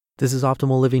This is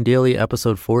Optimal Living Daily,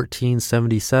 episode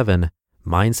 1477,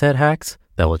 Mindset Hacks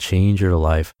That Will Change Your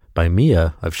Life by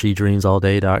Mia of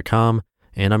SheDreamsAllDay.com.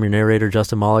 And I'm your narrator,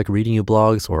 Justin Malik, reading you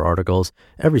blogs or articles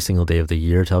every single day of the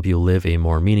year to help you live a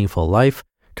more meaningful life,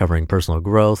 covering personal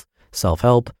growth,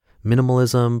 self-help,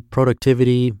 minimalism,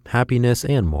 productivity, happiness,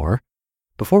 and more.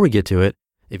 Before we get to it,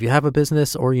 if you have a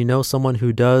business or you know someone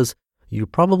who does, you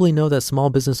probably know that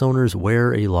small business owners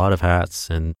wear a lot of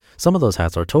hats, and some of those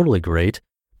hats are totally great,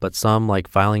 but some, like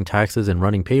filing taxes and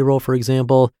running payroll, for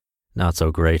example, not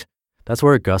so great. That's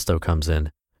where Gusto comes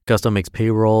in. Gusto makes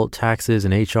payroll, taxes,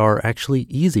 and HR actually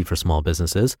easy for small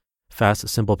businesses. Fast,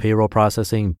 simple payroll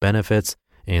processing, benefits,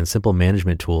 and simple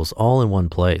management tools all in one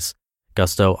place.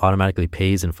 Gusto automatically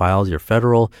pays and files your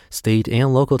federal, state,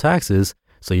 and local taxes,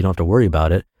 so you don't have to worry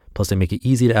about it. Plus, they make it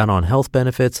easy to add on health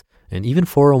benefits and even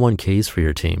 401ks for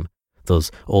your team.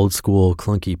 Those old school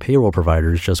clunky payroll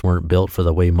providers just weren't built for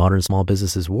the way modern small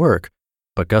businesses work,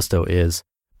 but Gusto is.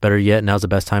 Better yet, now's the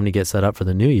best time to get set up for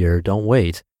the new year. Don't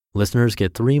wait. Listeners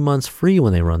get 3 months free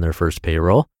when they run their first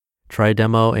payroll. Try a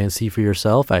demo and see for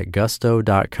yourself at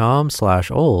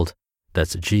gusto.com/old.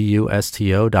 That's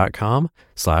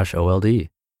gusto.com/OLD.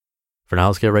 For now,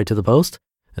 let's get right to the post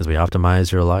as we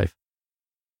optimize your life.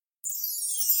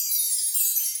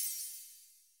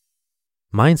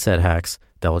 Mindset Hacks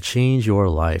That Will Change Your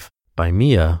Life by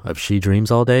Mia of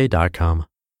SheDreamsAllDay.com.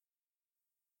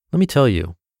 Let me tell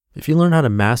you, if you learn how to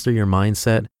master your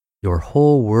mindset, your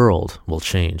whole world will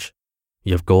change.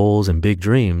 You have goals and big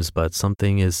dreams, but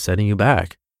something is setting you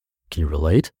back. Can you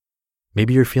relate?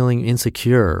 Maybe you're feeling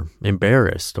insecure,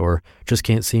 embarrassed, or just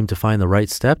can't seem to find the right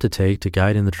step to take to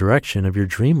guide in the direction of your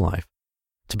dream life.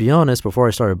 To be honest, before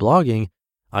I started blogging,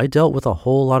 I dealt with a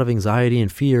whole lot of anxiety and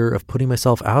fear of putting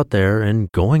myself out there and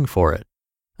going for it.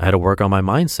 I had to work on my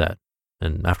mindset,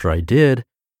 and after I did,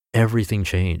 everything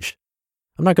changed.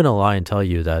 I'm not going to lie and tell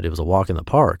you that it was a walk in the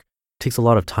park. It takes a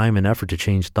lot of time and effort to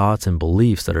change thoughts and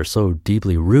beliefs that are so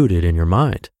deeply rooted in your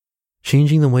mind.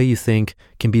 Changing the way you think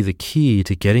can be the key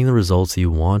to getting the results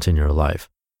you want in your life.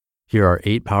 Here are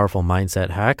 8 powerful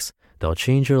mindset hacks that will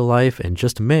change your life and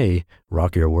just may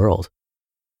rock your world.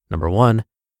 Number 1,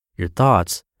 your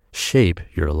thoughts shape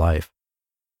your life.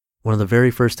 One of the very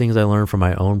first things I learned from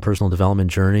my own personal development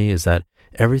journey is that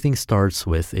everything starts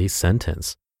with a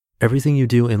sentence. Everything you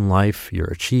do in life, your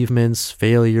achievements,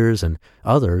 failures, and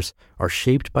others are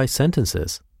shaped by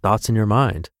sentences, thoughts in your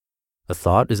mind. A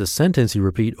thought is a sentence you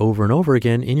repeat over and over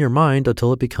again in your mind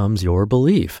until it becomes your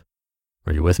belief.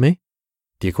 Are you with me?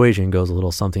 The equation goes a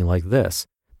little something like this.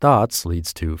 Thoughts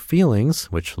leads to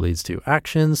feelings, which leads to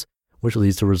actions, which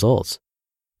leads to results.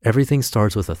 Everything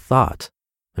starts with a thought.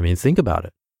 Think about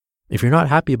it. If you're not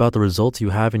happy about the results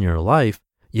you have in your life,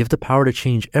 you have the power to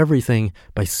change everything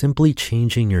by simply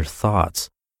changing your thoughts.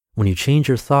 When you change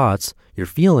your thoughts, your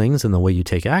feelings and the way you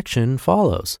take action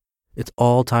follows. It's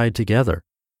all tied together.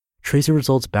 Trace your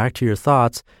results back to your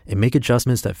thoughts and make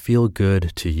adjustments that feel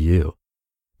good to you.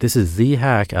 This is the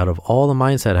hack out of all the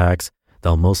mindset hacks that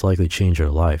will most likely change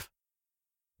your life.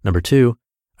 Number 2,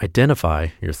 identify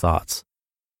your thoughts.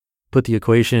 Put the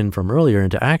equation from earlier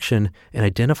into action and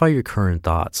identify your current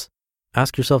thoughts.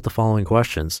 Ask yourself the following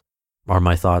questions. Are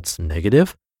my thoughts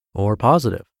negative or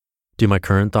positive? Do my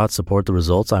current thoughts support the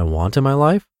results I want in my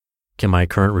life? Can my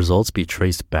current results be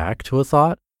traced back to a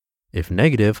thought? If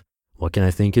negative, what can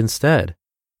I think instead?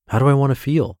 How do I want to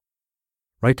feel?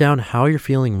 Write down how you're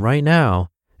feeling right now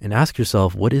and ask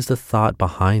yourself, what is the thought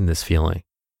behind this feeling?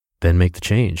 Then make the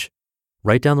change.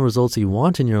 Write down the results you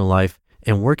want in your life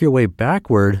and work your way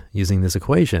backward using this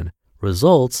equation.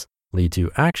 Results lead to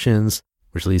actions,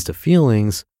 which leads to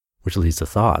feelings, which leads to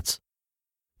thoughts.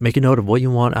 Make a note of what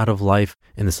you want out of life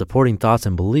and the supporting thoughts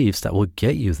and beliefs that will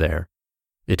get you there.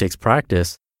 It takes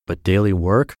practice, but daily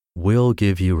work will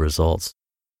give you results.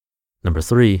 Number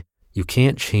 3, you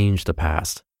can't change the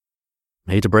past.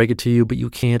 I hate to break it to you, but you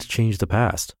can't change the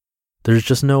past. There's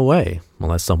just no way,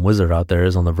 unless some wizard out there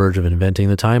is on the verge of inventing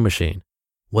the time machine.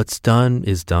 What's done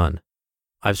is done.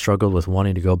 I've struggled with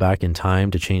wanting to go back in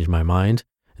time to change my mind,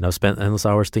 and I've spent endless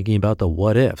hours thinking about the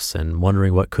what ifs and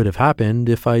wondering what could have happened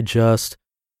if I just...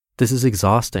 This is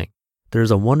exhausting.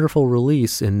 There's a wonderful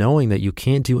release in knowing that you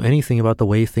can't do anything about the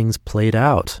way things played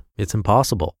out. It's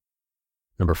impossible.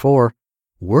 Number 4,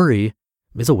 worry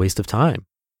is a waste of time.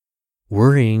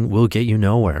 Worrying will get you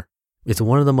nowhere. It's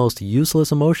one of the most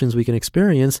useless emotions we can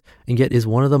experience and yet is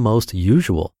one of the most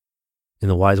usual. In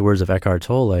the wise words of Eckhart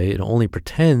Tolle, it only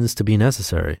pretends to be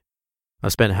necessary.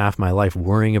 I've spent half my life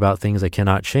worrying about things I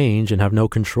cannot change and have no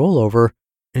control over,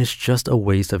 and it's just a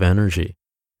waste of energy.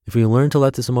 If we learn to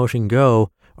let this emotion go,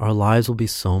 our lives will be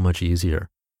so much easier.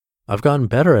 I've gotten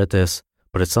better at this,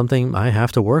 but it's something I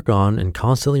have to work on and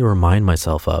constantly remind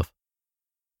myself of.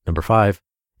 Number 5,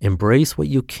 embrace what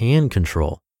you can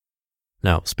control.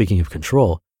 Now, speaking of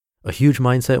control, a huge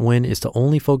mindset win is to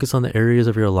only focus on the areas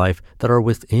of your life that are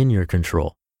within your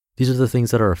control. These are the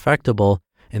things that are affectable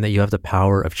and that you have the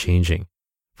power of changing.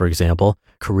 For example,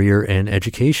 career and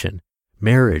education,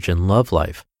 marriage and love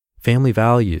life, family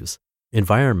values,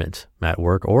 environment at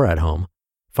work or at home,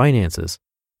 finances,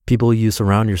 people you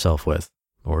surround yourself with,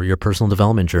 or your personal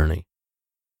development journey.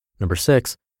 Number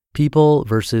 6, people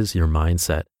versus your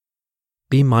mindset.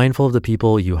 Be mindful of the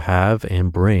people you have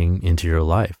and bring into your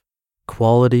life.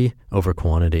 Quality over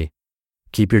quantity.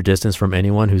 Keep your distance from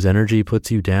anyone whose energy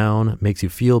puts you down, makes you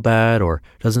feel bad, or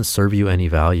doesn't serve you any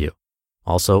value.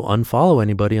 Also, unfollow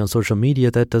anybody on social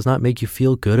media that does not make you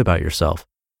feel good about yourself.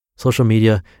 Social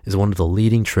media is one of the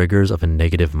leading triggers of a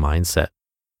negative mindset.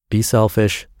 Be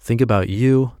selfish, think about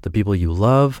you, the people you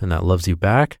love and that loves you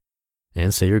back,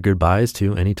 and say your goodbyes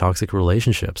to any toxic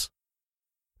relationships.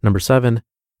 Number 7,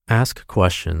 ask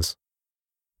questions.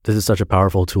 This is such a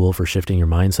powerful tool for shifting your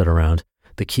mindset around.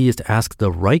 The key is to ask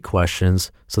the right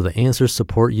questions so the answers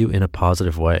support you in a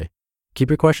positive way. Keep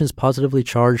your questions positively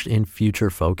charged and future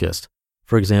focused.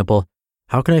 For example,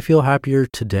 how can I feel happier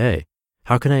today?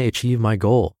 How can I achieve my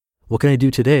goal? What can I do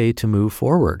today to move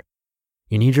forward?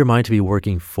 You need your mind to be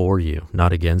working for you,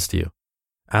 not against you.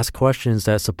 Ask questions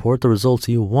that support the results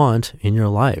you want in your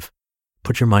life.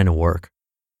 Put your mind to work.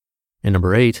 And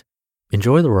number 8,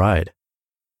 enjoy the ride.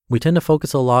 We tend to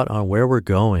focus a lot on where we're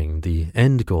going, the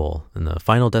end goal, and the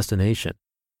final destination.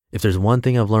 If there's one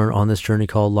thing I've learned on this journey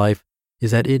called life,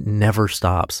 is that it never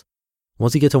stops.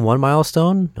 Once you get to one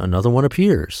milestone, another one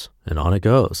appears, and on it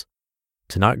goes.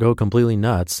 To not go completely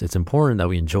nuts, it's important that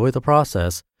we enjoy the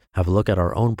process, have a look at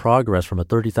our own progress from a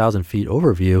 30,000 feet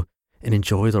overview, and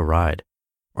enjoy the ride.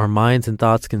 Our minds and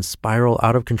thoughts can spiral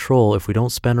out of control if we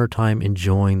don't spend our time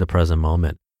enjoying the present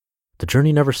moment. The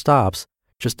journey never stops,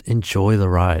 just enjoy the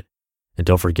ride. And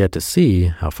don't forget to see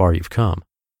how far you've come.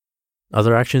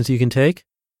 Other actions you can take?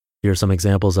 Here are some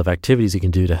examples of activities you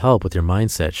can do to help with your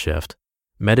mindset shift.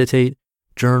 Meditate,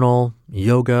 journal,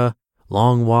 yoga,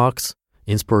 long walks,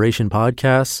 inspiration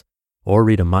podcasts, or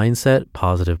read a mindset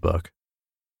positive book.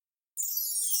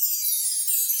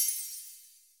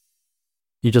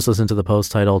 You just listened to the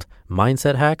post titled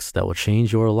Mindset Hacks That Will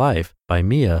Change Your Life by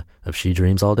Mia of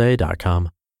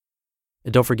SheDreamsAllDay.com.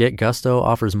 And don't forget, Gusto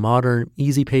offers modern,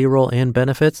 easy payroll and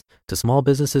benefits to small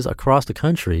businesses across the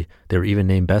country. They were even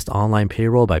named Best Online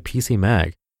Payroll by PC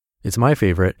Mag. It's my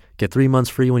favorite. Get 3 months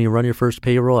free when you run your first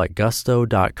payroll at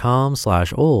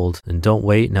gusto.com/old. And don't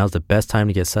wait. Now's the best time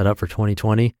to get set up for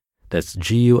 2020. That's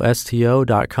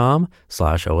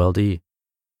gusto.com/OLD.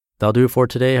 That'll do it for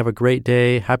today. Have a great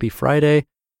day. Happy Friday.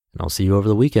 And I'll see you over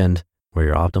the weekend where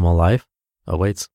your optimal life awaits.